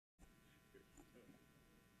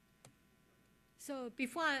So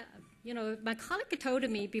before my colleague told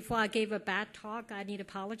me before I gave a bad talk, I need to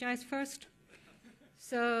apologize first.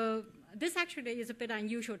 So this actually is a bit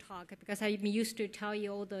unusual talk because I'm used to tell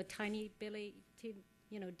you all the tiny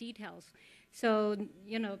details. So,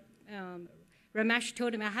 Ramesh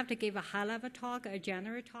told me I have to give a high-level talk, a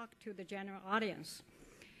general talk to the general audience.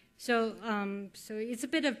 So, so it's a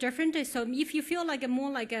bit of different. So if you feel like more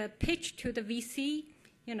like a pitch to the VC,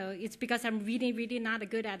 it's because I'm really not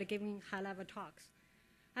good at giving high-level talks.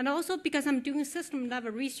 And also because I'm doing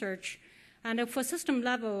system-level research. And for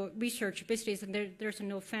system-level research, basically, there's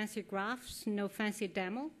no fancy graphs, no fancy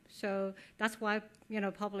demo. So that's why,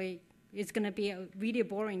 probably it's going to be a really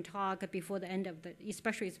boring talk before the end of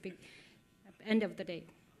especially end of the day.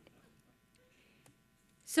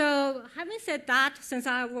 So having said that, since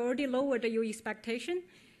I've already lowered your expectation,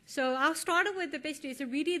 so I'll start with basically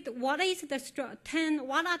really what are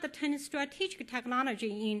the 10 strategic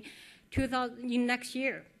technology in next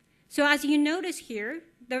year. So as you notice here,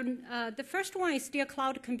 the first one is still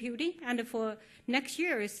cloud computing, and for next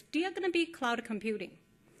year is still going to be cloud computing.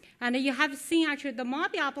 And you have seen actually the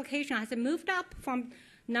mobile application has moved up from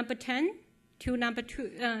number 10 to number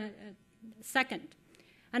 2nd.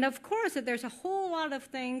 And of course, there's a whole lot of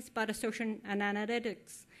things about the social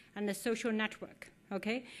analytics and the social network.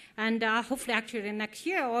 Okay, and hopefully, actually, next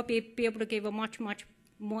year I'll be able to give a much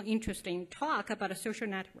more interesting talk about the social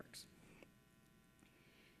networks.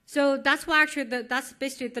 So that's why actually that's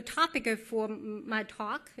basically the topic for my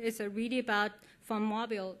talk is really about from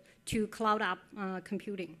mobile to cloud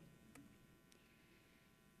computing.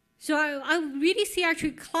 So I really see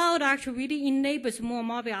actually cloud actually really enables more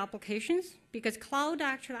mobile applications because cloud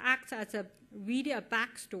actually acts as a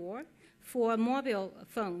backstore for mobile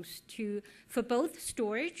phones for both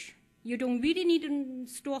storage. You don't really need to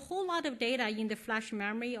store a whole lot of data in the flash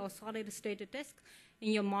memory or solid state disk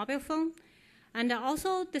in your mobile phone. And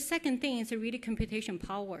also the second thing is really computation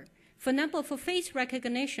power. For example, for face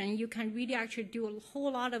recognition, you can really actually do a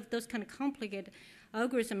whole lot of those kind of complicated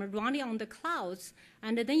algorithms running on the clouds.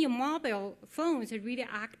 And then your mobile phones really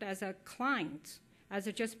act as a client, as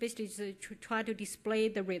just basically to try to display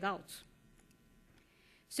the results.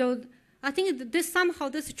 So I think that somehow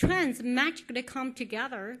these trends magically come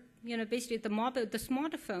together. Basically the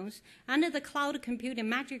smartphones and the cloud computing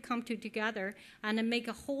magically come together and make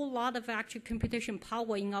a whole lot of actual computation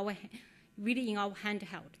power in our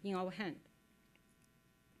hand.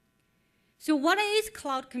 So what is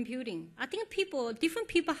cloud computing? I think different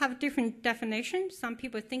people have different definitions. Some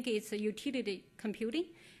people think it's utility computing.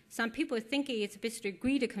 Some people think it's basically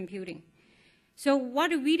grid computing. So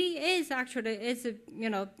what it really is actually is,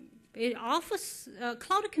 it offers,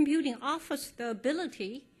 cloud computing offers the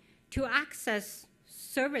ability to access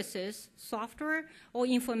services, software, or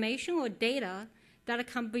information or data that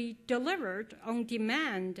can be delivered on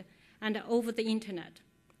demand and over the internet,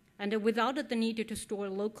 and without the need to store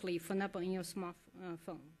locally, for example, in your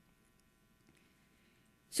smartphone.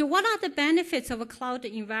 So what are the benefits of a cloud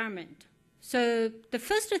environment? So the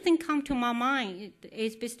first thing come to my mind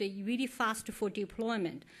is basically really fast for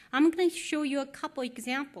deployment. I'm going to show you a couple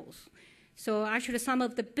examples. So actually some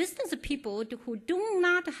of the business people who do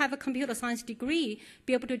not have a computer science degree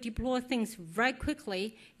be able to deploy things very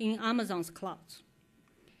quickly in Amazon's clouds.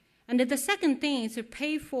 And the second thing is to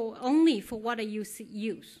pay only for what you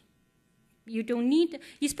use. You don't need,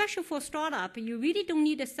 especially for a startup, you really don't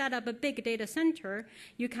need to set up a big data center.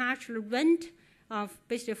 You can actually rent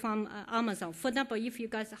basically from Amazon. For example, if you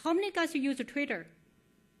guys, how many guys use Twitter?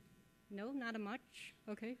 No, not much,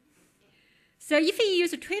 okay. So if you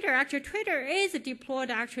use Twitter, actually Twitter is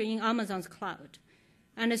deployed actually in Amazon's cloud.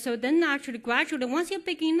 And so then actually gradually, once you're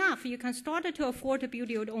big enough, you can start to afford to build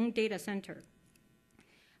your own data center.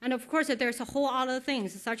 And of course, there's a whole other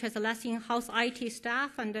things, such as less in-house IT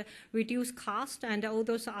staff and reduced cost and all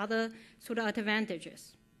those other sort of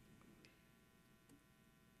advantages.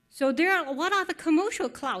 So what are the commercial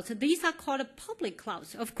clouds? These are called public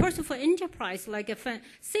clouds. Of course, for enterprise, like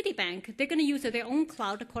Citibank, they're going to use their own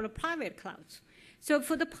cloud called private clouds. So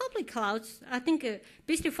for the public clouds, I think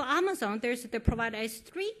basically for Amazon, they provide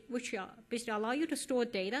S3, which basically allow you to store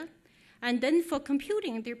data. And then for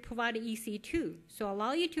computing, they provide EC2. So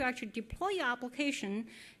allow you to actually deploy your application,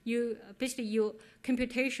 basically your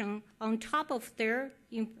computation on top of their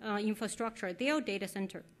infrastructure, their data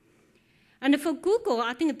center. And for Google,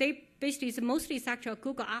 I think they basically it's actually a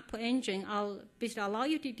Google App Engine. Basically allow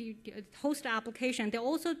you to host the application. They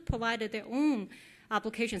also provided their own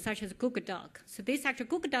applications such as Google Doc. So this actually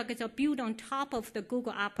Google Doc is built on top of the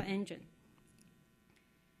Google App Engine.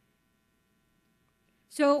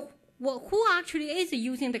 So who actually is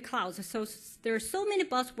using the clouds? So there are so many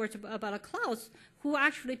buzzwords about the clouds who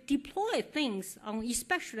actually deploy things,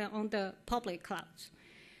 especially on the public clouds.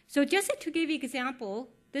 So just to give you an example,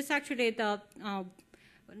 this actually the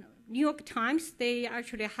New York Times, they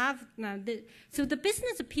actually have, so the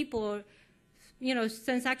business people,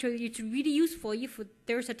 since actually it's really useful if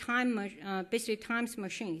there's a basically times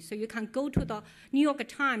machine. So you can go to the New York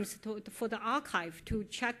Times for the archive to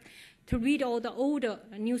check, to read all the older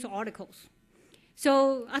news articles.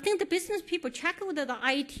 So I think the business people check with the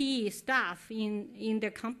IT staff in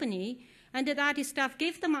their company, and the IT staff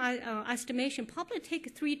gave them an estimation, probably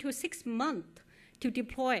take 3 to 6 months to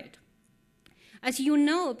deploy it. As you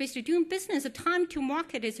know, basically doing business, the time to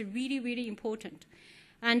market is really, really important.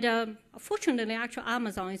 And fortunately, actually,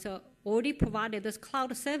 Amazon is already provided this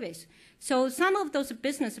cloud service. So some of those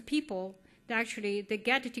business people, they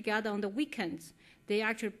get together on the weekends. They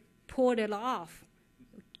actually pull it off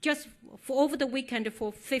just for over the weekend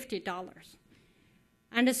for $50.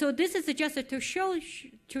 And so this is just to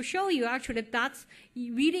show you actually that's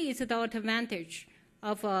really is the advantage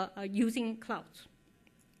of using clouds.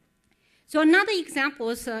 So another example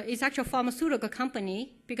is actually a pharmaceutical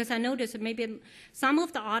company, because I noticed maybe some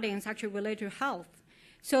of the audience actually relate to health.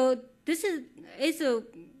 So this is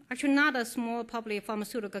actually not a small public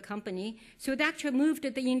pharmaceutical company. So they actually moved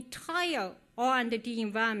the entire R&D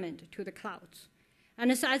environment to the clouds.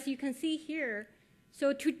 And so as you can see here,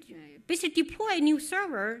 so to basically deploy a new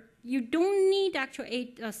server, you don't need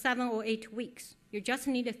actually 7 or 8 weeks. You just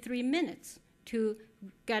need 3 minutes to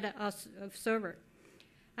get a server.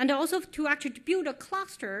 And also to actually build a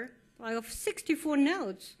cluster of 64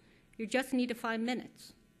 nodes, you just need 5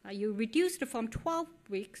 minutes. You reduced from 12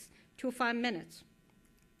 weeks to 5 minutes.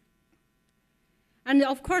 And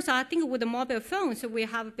of course, I think with the mobile phones, we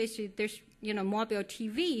have basically there's mobile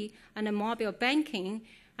TV and the mobile banking,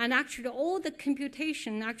 and actually all the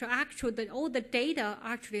computation, all the data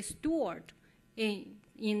actually stored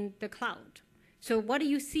in the cloud. So what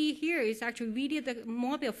you see here is actually really the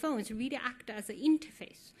mobile phones really act as an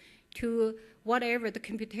interface to whatever the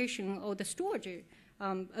computation or the storage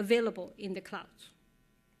available in the clouds.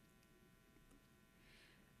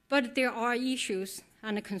 But there are issues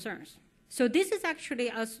and concerns. So this is actually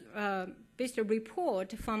a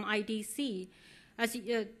report from IDC.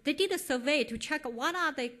 They did a survey to check what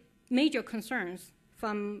are the major concerns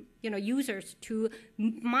from users to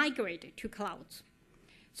migrate to clouds.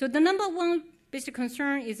 So the number one basic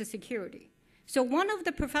concern is the security. So one of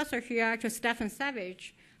the professors here, actually Stephen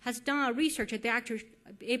Savage, has done a research. They're actually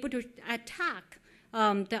able to attack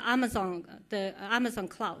the Amazon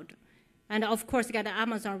cloud. And of course, got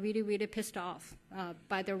Amazon really, really pissed off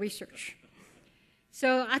by the research.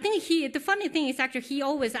 So I think the funny thing is actually he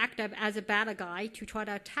always acted as a bad guy to try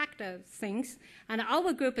to attack the things. And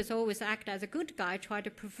our group is always act as a good guy, try to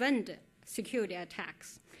prevent security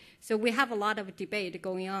attacks. So we have a lot of debate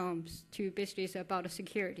going on to basically about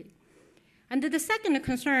security. And the second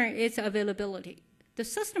concern is availability. The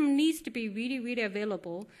system needs to be really, really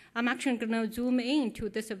available. I'm actually going to zoom into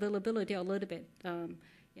this availability a little bit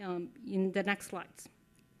in the next slides.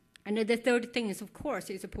 And the third thing is, of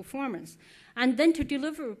course, is performance. And then to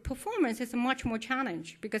deliver performance is a much more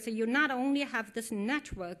challenge, because you not only have this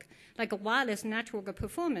network, like a wireless network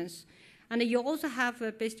performance, and you also have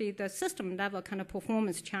basically the system level kind of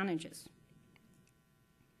performance challenges.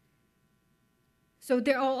 So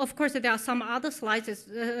of course, there are some other slides,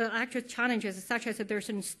 actual challenges, such as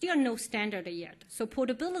there's still no standard yet. So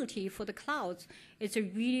portability for the clouds is a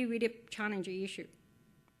really, really challenging issue.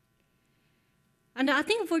 And I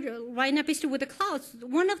think for right now, basically with the clouds,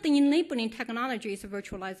 one of the enabling technologies is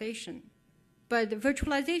virtualization. But the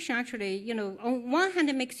virtualization actually, on one hand,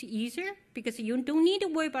 it makes it easier because you don't need to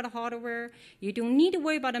worry about the hardware, you don't need to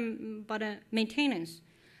worry about the maintenance,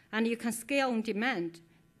 and you can scale on demand.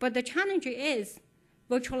 But the challenge is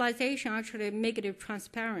virtualization actually makes it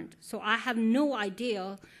transparent. So I have no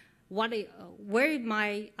idea where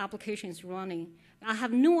my application is running. I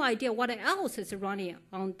have no idea what else is running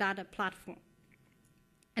on that platform.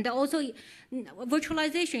 And also,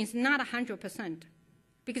 virtualization is not 100%,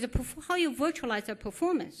 because how you virtualize the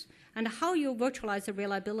performance and how you virtualize the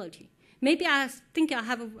reliability. Maybe I think I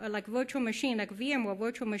have a virtual machine, like VMware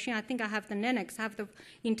virtual machine. I think I have the Linux, I have the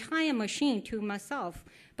entire machine to myself.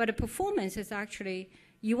 But the performance is actually,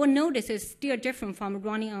 you will notice, is still different from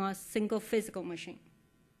running on a single physical machine.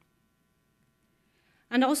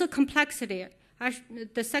 And also complexity.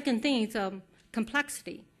 The second thing is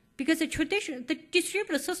complexity. Because the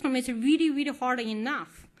distributed system is really, really hard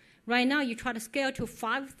enough. Right now, you try to scale to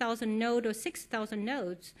 5,000 nodes or 6,000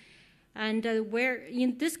 nodes. And where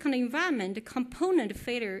in this kind of environment, the component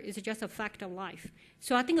failure is just a fact of life.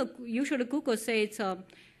 So I think usually Google says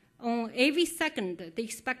on every second, they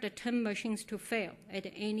expect 10 machines to fail at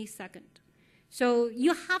any second. So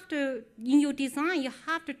you have to, in your design, you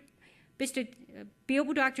have to basically be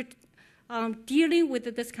able to actually dealing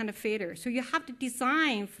with this kind of failure. So you have to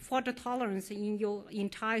design fault tolerance in your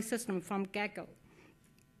entire system from get-go.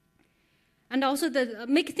 And also,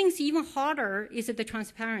 make things even harder is the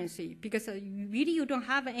transparency, because really you don't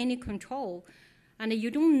have any control, and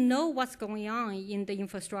you don't know what's going on in the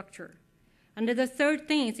infrastructure. And the third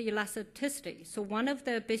thing is elasticity. So one of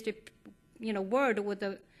the basic, word with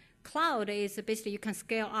the cloud is basically you can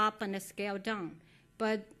scale up and scale down.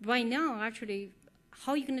 But right now, actually,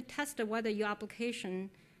 how are you going to test whether your application,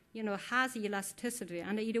 has elasticity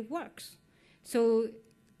and it works? So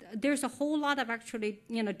there's a whole lot of actually,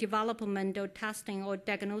 development or testing or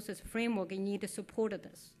diagnosis framework you need to support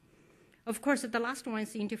this. Of course, the last one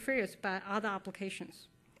is interference by other applications.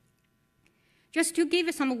 Just to give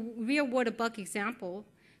you some real-world bug example,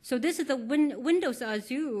 so this is the Windows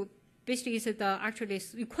Azure, basically is actually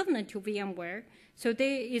equivalent to VMware. So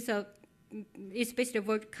there is it's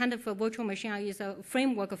basically kind of a virtual machine, is a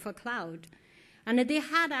framework for cloud. And they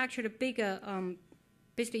had actually bigger,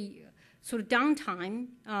 basically sort of downtime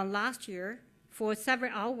last year for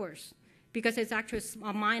several hours because it's actually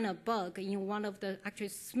a minor bug in one of the actually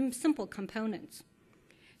simple components.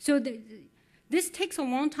 So this takes a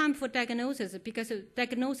long time for diagnosis because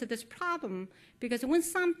diagnose this problem, because when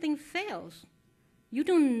something fails, you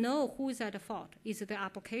don't know who is at fault. Is it the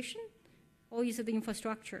application or is it the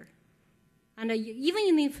infrastructure? And even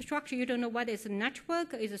in the infrastructure, you don't know whether it's a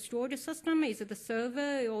network, is it a storage system, is it the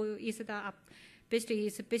server, or is it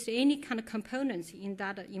basically any kind of components in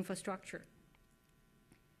that infrastructure.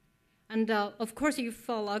 And of course, you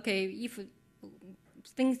feel, okay, if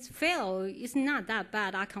things fail, it's not that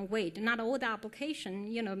bad, I can wait. Not all the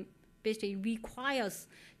application, basically requires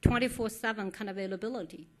 24/7 kind of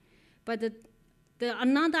availability. But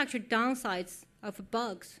another actual downsides of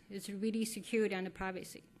bugs is really security and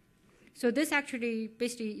privacy. So this actually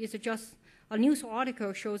basically is just a news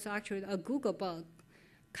article shows actually a Google bug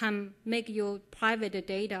can make your private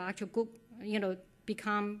data actually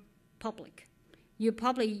become public. You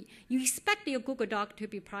expect your Google Doc to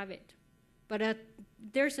be private, but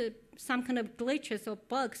there's some kind of glitches or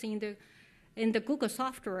bugs in the Google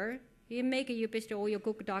software. It make you basically all your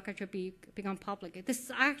Google Doc actually become public. This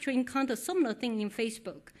is actually encounter similar thing in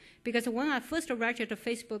Facebook, because when I first registered a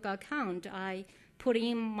Facebook account, I put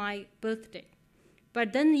in my birthday.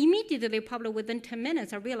 But then immediately, probably within 10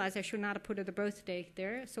 minutes, I realized I should not put the birthday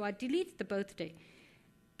there, so I deleted the birthday.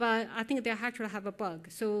 But I think they actually have a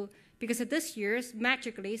bug. So because this year,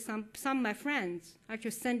 magically, some of my friends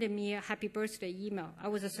actually sent me a happy birthday email. I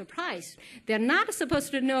was surprised. They're not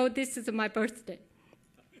supposed to know this is my birthday.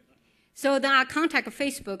 So then I contact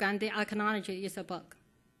Facebook, and they acknowledge it's a bug.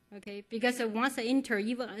 Okay, because once I enter,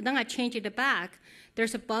 then I change it back,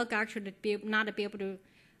 there's a bug actually not be able to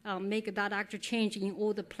make that actual change in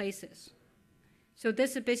all the places. So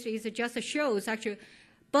this basically just shows actually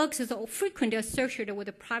bugs is frequently associated with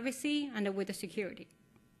the privacy and with the security.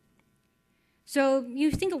 So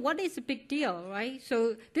you think, what is the big deal, right?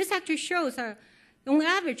 So this actually shows on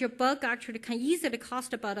average, a bug actually can easily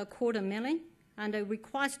cost about $250,000, and it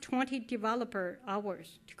requires 20 developer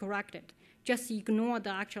hours to correct it. Just ignore the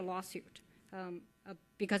actual lawsuit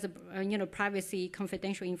because of privacy,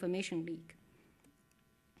 confidential information leak.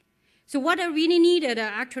 So what I really needed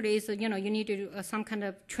actually is you need to do some kind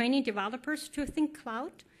of training developers to think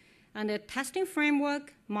cloud, and a testing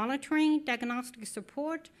framework, monitoring, diagnostic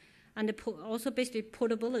support, and also basically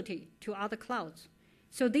portability to other clouds.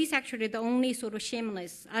 So these actually the only sort of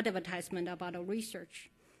shameless advertisement about our research.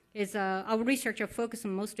 Is our research focus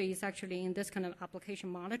mostly is actually in this kind of application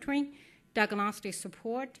monitoring, diagnostic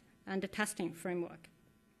support, and the testing framework.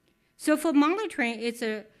 So for monitoring, it's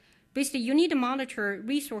basically you need to monitor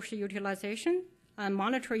resource utilization,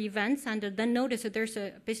 monitor events, and then notice that there's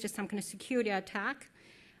basically some kind of security attack,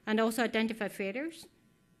 and also identify failures.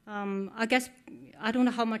 I guess, I don't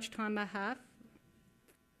know how much time I have.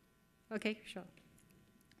 Okay, sure.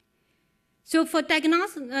 So for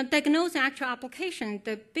diagnose actual application,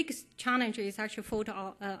 the biggest challenge is actually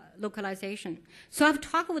photo localization. So I've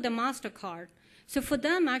talked with the MasterCard. So for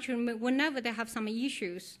them, actually, whenever they have some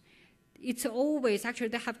issues, it's always actually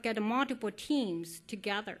they have to get multiple teams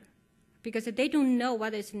together because they don't know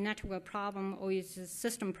whether it's a network problem or it's a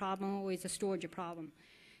system problem or it's a storage problem.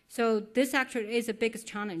 So this actually is the biggest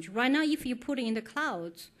challenge. Right now, if you put it in the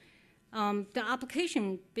clouds, the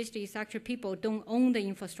application basically is actually people don't own the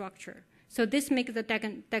infrastructure. So this makes the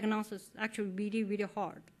diagnosis actually really, really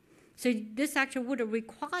hard. So this actually would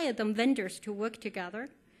require the vendors to work together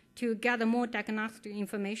to gather more diagnostic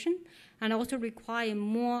information, and also require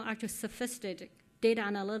more actually sophisticated data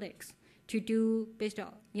analytics to do based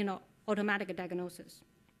on automatic diagnosis.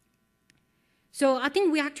 So I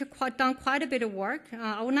think we actually done quite a bit of work.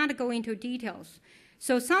 I will not go into details.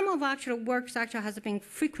 So some of actual works actually has been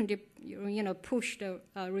frequently pushed,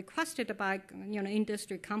 requested by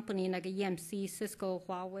industry company like EMC, Cisco,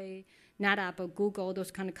 Huawei, NetApp, or Google,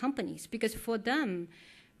 those kind of companies, because for them,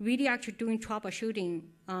 really actually doing troubleshooting,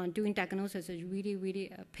 doing diagnosis is really,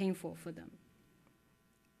 really painful for them.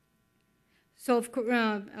 So of course,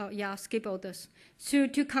 I'll skip all this. So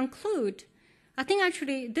to conclude, I think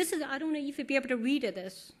actually this is, I don't know if you'll be able to read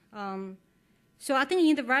this. So I think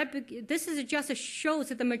in the very this is just shows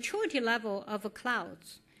the maturity level of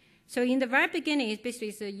clouds. So in the very beginning, it's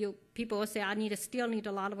basically people will say, I still need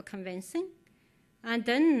a lot of convincing. And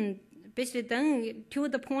then basically then to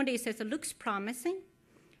the point it says it looks promising.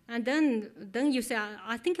 And then you say,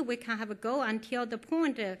 I think we can have a go until the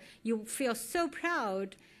point you feel so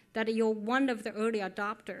proud that you're one of the early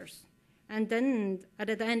adopters. And then at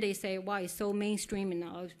the end they say, wow, it's so mainstream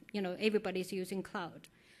now, everybody's using cloud.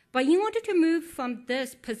 But in order to move from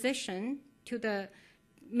this position to the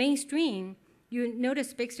mainstream, you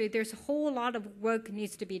notice basically there's a whole lot of work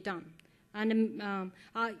needs to be done. And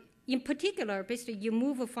in particular, basically you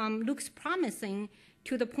move from looks promising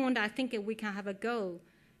to the point I think we can have a go.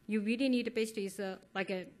 You really need basically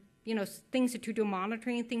things to do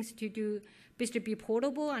monitoring, things to do basically be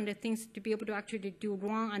portable, and things to be able to actually do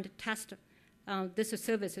run and test these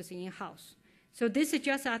services in-house. So this is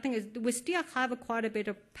just, I think, we still have quite a bit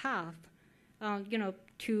of path,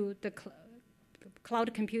 to the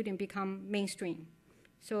cloud computing become mainstream.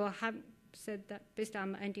 So I have said that basically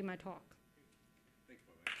I'm ending my talk.